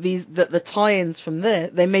that the tie-ins from there,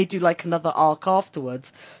 they may do like another arc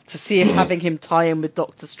afterwards to see if having him tie in with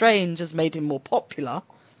Doctor Strange has made him more popular,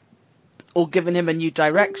 or given him a new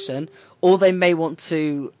direction, or they may want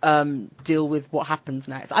to deal with what happens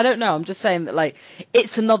next. I don't know. I'm just saying that like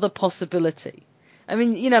it's another possibility. I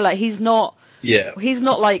mean, like he's not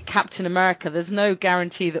like Captain America. There's no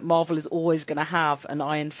guarantee that Marvel is always going to have an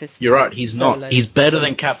Iron Fist. You're right. He's solo. not. He's better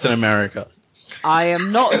than Captain America. I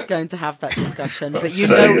am not going to have that discussion, but you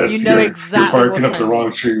know exactly. You're barking up the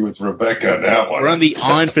wrong tree with Rebecca on that one. We're on the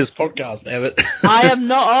Iron Fist podcast, damn it. I am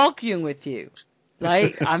not arguing with you.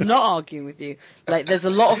 Like, I'm not arguing with you. Like, there's a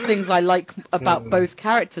lot of things I like about both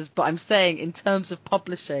characters, but I'm saying in terms of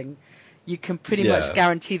publishing, you can pretty much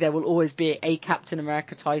guarantee there will always be a Captain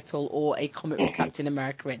America title or a comic with Captain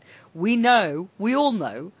America in. We all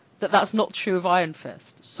know that that's not true of Iron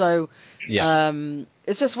Fist. So,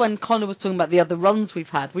 it's just when Connor was talking about the other runs we've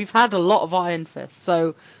had a lot of Iron Fist.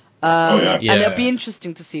 So, and it'll be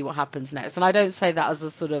interesting to see what happens next. And I don't say that as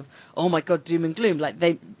a sort of, oh my god, doom and gloom. Like,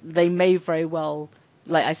 they may very well,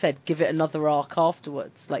 like I said, give it another arc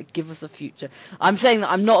afterwards. Like, give us a future. I'm saying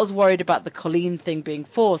that I'm not as worried about the Colleen thing being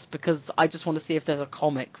forced, because I just want to see if there's a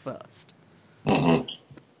comic first. Mm-hmm.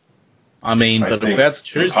 I mean, but if we had to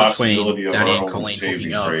choose between Danny and Colleen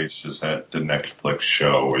hooking up, grace is that the Netflix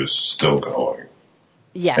show is still going.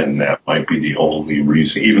 Yes. And that might be the only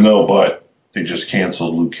reason, but they just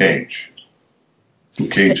canceled Luke Cage.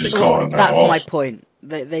 Luke Cage is gone now. That's my point.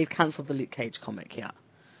 They've cancelled the Luke Cage comic, yeah.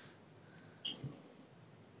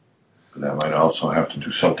 That might also have to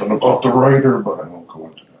do something about the writer, but I won't go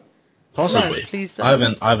into that. Possibly. No, please don't.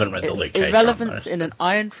 I haven't read the Luke Cage. Irrelevant in an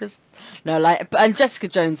Iron Fist. No, and Jessica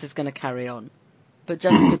Jones is going to carry on, but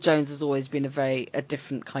Jessica Jones has always been a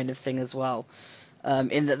different kind of thing as well.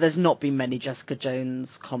 In that there's not been many Jessica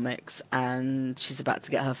Jones comics, and she's about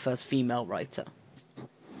to get her first female writer,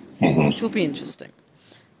 which will be interesting.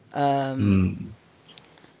 And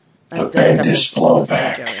Daredevil's blown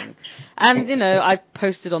back. Going. And, I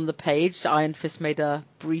posted on the page, Iron Fist made a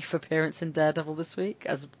brief appearance in Daredevil this week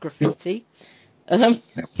as graffiti.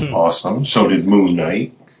 Awesome. So did Moon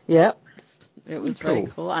Knight. Yep. It was very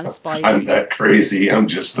cool. And Spidey. I'm not crazy. I'm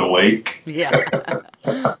just awake. Yeah.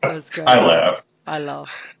 That was great. I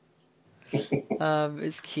laughed.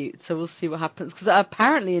 It's cute. So we'll see what happens. Because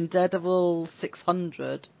apparently in Daredevil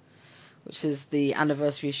 600, which is the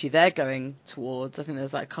anniversary issue they're going towards, I think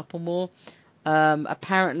there's like a couple more.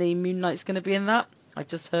 Apparently Moon Knight's going to be in that. I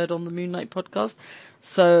just heard on the Moon Knight podcast.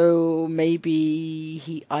 So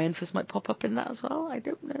maybe Iron Fist might pop up in that as well. I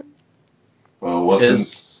don't know. Well,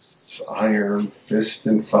 wasn't Iron Fist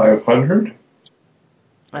in 500?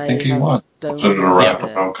 I think he was. Was it a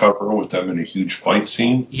wraparound cover with them in a huge fight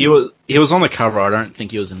scene? He was on the cover. I don't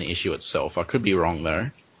think he was in the issue itself. I could be wrong though.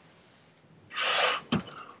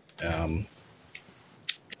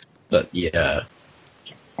 But yeah.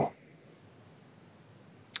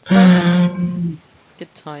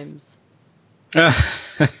 Good times.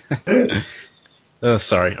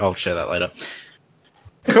 Sorry, I'll share that later.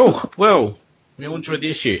 Cool. Well, we all enjoyed the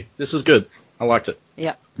issue. This was good. I liked it.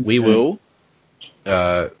 Yeah. We will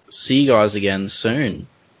see you guys again soon.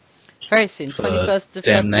 Very soon, 21st of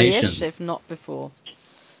February-ish, if not before.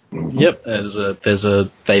 Yep,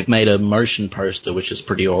 they've made a motion poster which is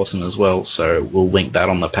pretty awesome as well, so we'll link that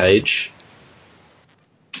on the page.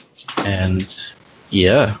 And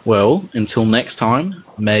yeah, well, until next time,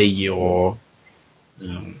 may your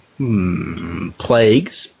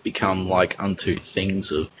plagues become like unto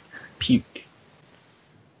things of puke.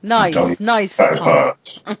 Nice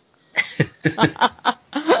comment.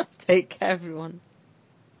 Take care, everyone.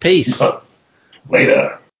 Peace.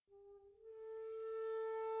 Later.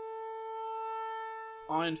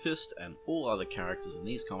 Iron Fist and all other characters in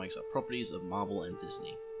these comics are properties of Marvel and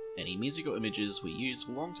Disney. Any music or images we use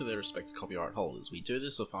belong to their respective copyright holders. We do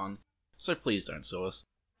this for fun, so please don't sue us.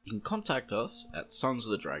 You can contact us at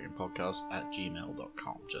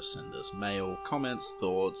sonsofthedragonpodcast@gmail.com. Just send us mail, comments,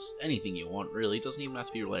 thoughts, anything you want really. Doesn't even have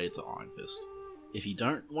to be related to Iron Fist. If you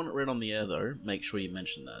don't want it read on the air though, make sure you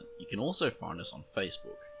mention that. You can also find us on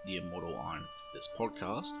Facebook, the Immortal Iron Fist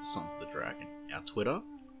Podcast, Sons of the Dragon, our Twitter,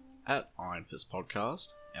 at Iron Fist Podcast,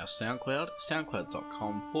 our SoundCloud,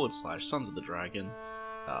 soundcloud.com/Sons of the Dragon,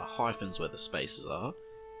 hyphens where the spaces are,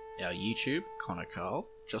 our YouTube, Connor Carl,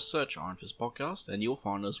 just search Iron Fist Podcast and you'll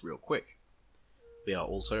find us real quick. We are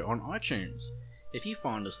also on iTunes. If you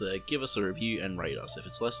find us there, give us a review and rate us. If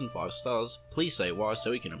it's less than 5 stars, please say why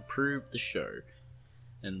so we can improve the show.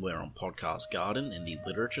 And we're on Podcast Garden in the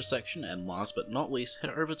literature section, and last but not least,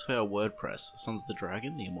 head over to our WordPress, Sons of the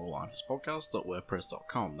Dragon, the Immortal Iron Fist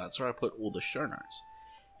Podcast.wordpress.com. That's where I put all the show notes.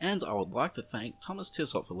 And I would like to thank Thomas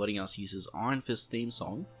Tissot for letting us use his Iron Fist theme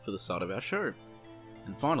song for the start of our show.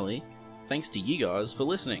 And finally, thanks to you guys for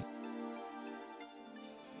listening.